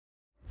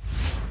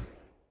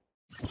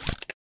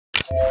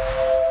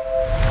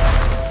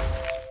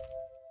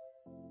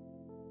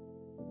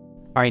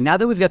All right, now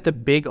that we've got the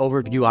big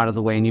overview out of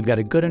the way and you've got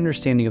a good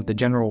understanding of the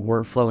general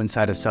workflow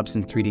inside of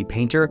Substance 3D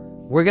Painter,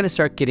 we're going to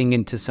start getting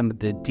into some of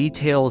the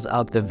details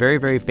of the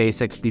very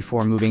basics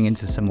before moving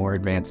into some more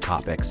advanced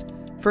topics.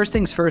 First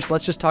things first,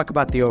 let's just talk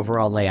about the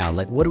overall layout.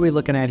 Like, what are we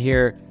looking at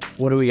here?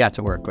 What do we got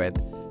to work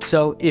with?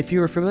 So if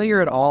you're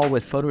familiar at all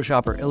with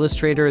Photoshop or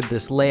Illustrator,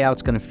 this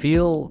layout's going to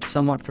feel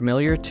somewhat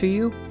familiar to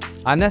you.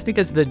 And that's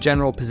because the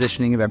general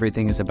positioning of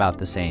everything is about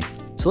the same.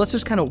 So let's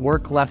just kind of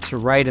work left to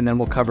right, and then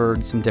we'll cover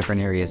some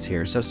different areas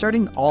here. So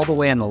starting all the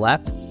way on the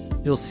left,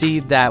 you'll see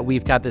that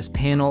we've got this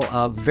panel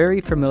of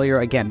very familiar,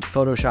 again,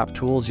 Photoshop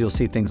tools. You'll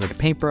see things like a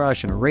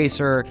paintbrush, an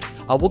eraser.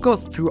 We'll go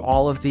through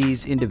all of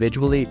these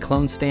individually,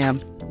 clone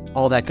stamp,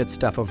 all that good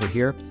stuff over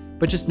here.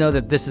 But just know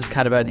that this is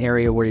kind of an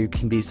area where you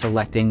can be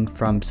selecting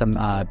from some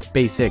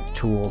basic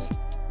tools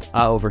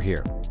over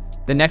here.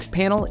 The next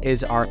panel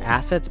is our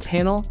assets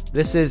panel.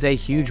 This is a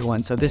huge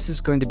one. So this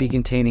is going to be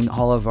containing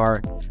all of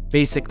our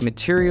basic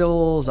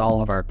materials,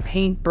 all of our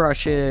paint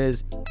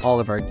brushes, all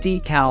of our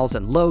decals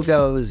and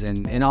logos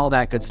and all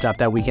that good stuff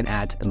that we can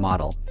add to the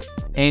model.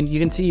 And you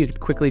can see you could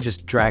quickly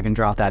just drag and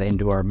drop that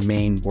into our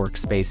main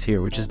workspace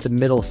here, which is the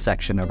middle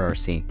section of our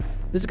scene.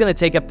 This is going to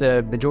take up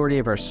the majority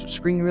of our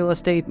screen real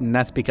estate, and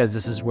that's because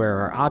this is where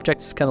our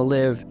object is going to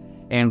live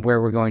and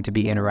where we're going to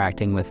be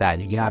interacting with that.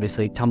 You can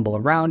obviously tumble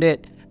around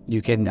it.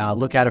 You can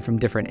look at it from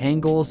different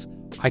angles.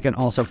 I can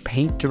also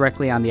paint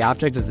directly on the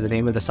object, as the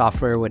name of the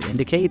software would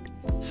indicate.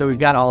 So we've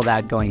got all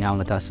that going on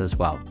with us as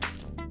well.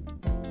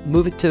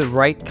 Moving to the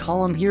right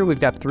column here, we've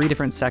got 3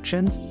 different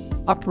sections.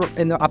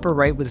 In the upper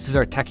right, this is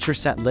our texture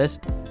set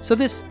list. So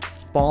this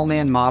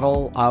Ballman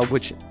model,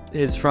 which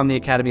is from the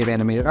Academy of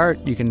Animated Art,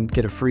 you can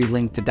get a free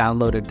link to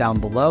download it down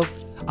below.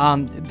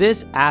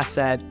 This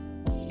asset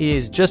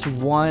is just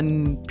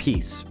one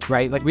piece,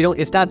 right? Like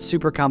it's not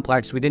super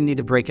complex. We didn't need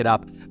to break it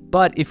up.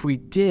 But if we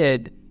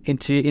did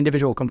into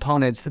individual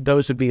components,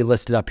 those would be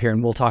listed up here.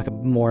 And we'll talk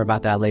more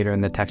about that later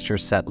in the texture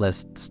set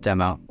lists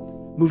demo.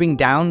 Moving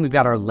down, we've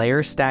got our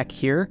layer stack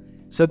here.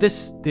 So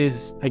this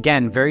is,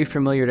 again, very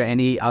familiar to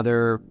any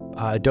other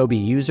Adobe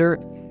user.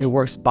 It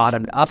works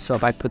bottomed up. So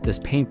if I put this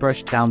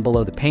paintbrush down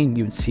below the paint,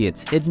 you would see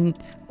it's hidden.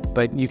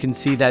 But you can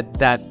see that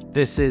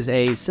this is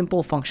a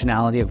simple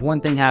functionality of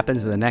one thing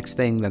happens, then the next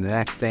thing, then the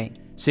next thing.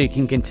 So you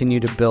can continue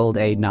to build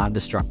a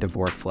non-destructive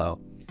workflow.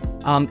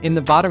 In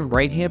the bottom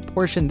right-hand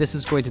portion, this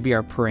is going to be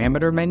our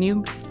parameter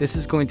menu. This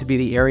is going to be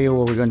the area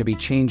where we're going to be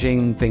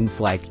changing things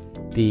like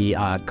the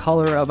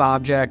color of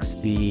objects,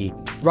 the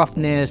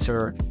roughness,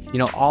 or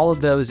all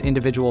of those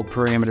individual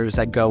parameters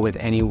that go with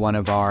any one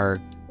of our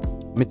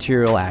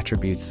material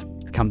attributes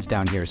comes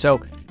down here.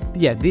 So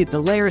yeah, the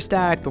layer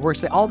stack, the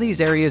workspace, all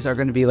these areas are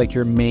going to be like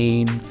your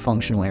main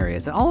functional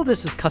areas. And all of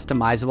this is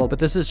customizable, but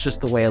this is just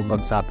the way it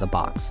looks out the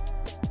box.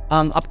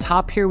 Up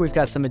top here, we've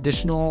got some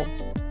additional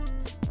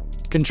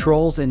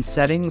controls and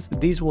settings.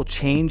 These will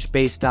change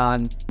based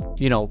on,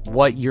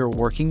 what you're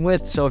working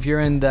with. So if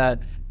you're in the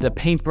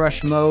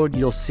paintbrush mode,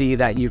 you'll see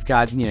that you've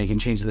got, you can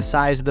change the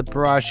size of the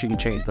brush, you can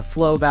change the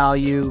flow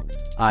value,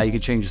 you can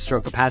change the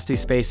stroke opacity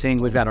spacing.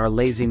 We've got our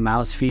lazy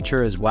mouse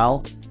feature as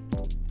well,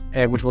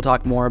 which we'll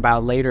talk more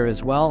about later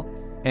as well.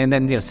 And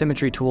then,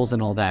 symmetry tools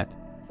and all that.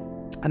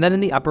 And then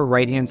in the upper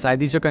right-hand side,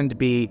 these are going to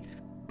be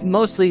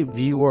mostly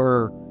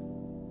viewer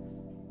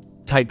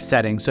type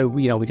settings. So,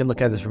 we can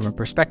look at this from a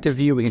perspective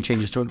view. We can change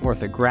this to an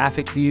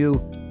orthographic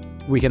view.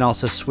 We can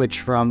also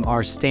switch from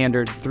our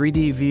standard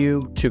 3D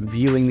view to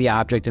viewing the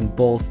object in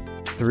both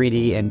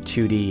 3D and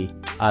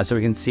 2D. So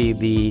we can see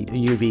the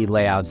UV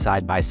layout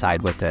side by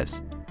side with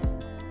this.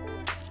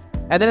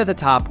 And then at the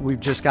top, we've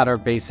just got our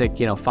basic,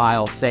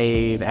 file,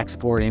 save,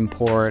 export,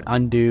 import,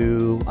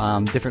 undo,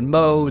 different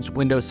modes,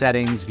 window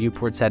settings,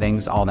 viewport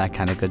settings, all that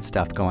kind of good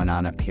stuff going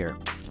on up here.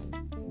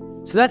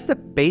 So that's the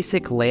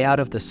basic layout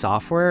of the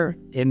software.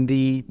 In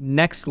the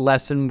next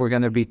lesson, we're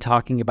going to be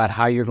talking about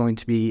how you're going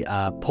to be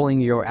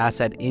pulling your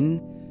asset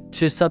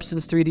into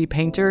Substance 3D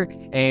Painter,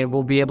 and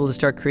we'll be able to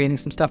start creating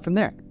some stuff from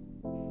there.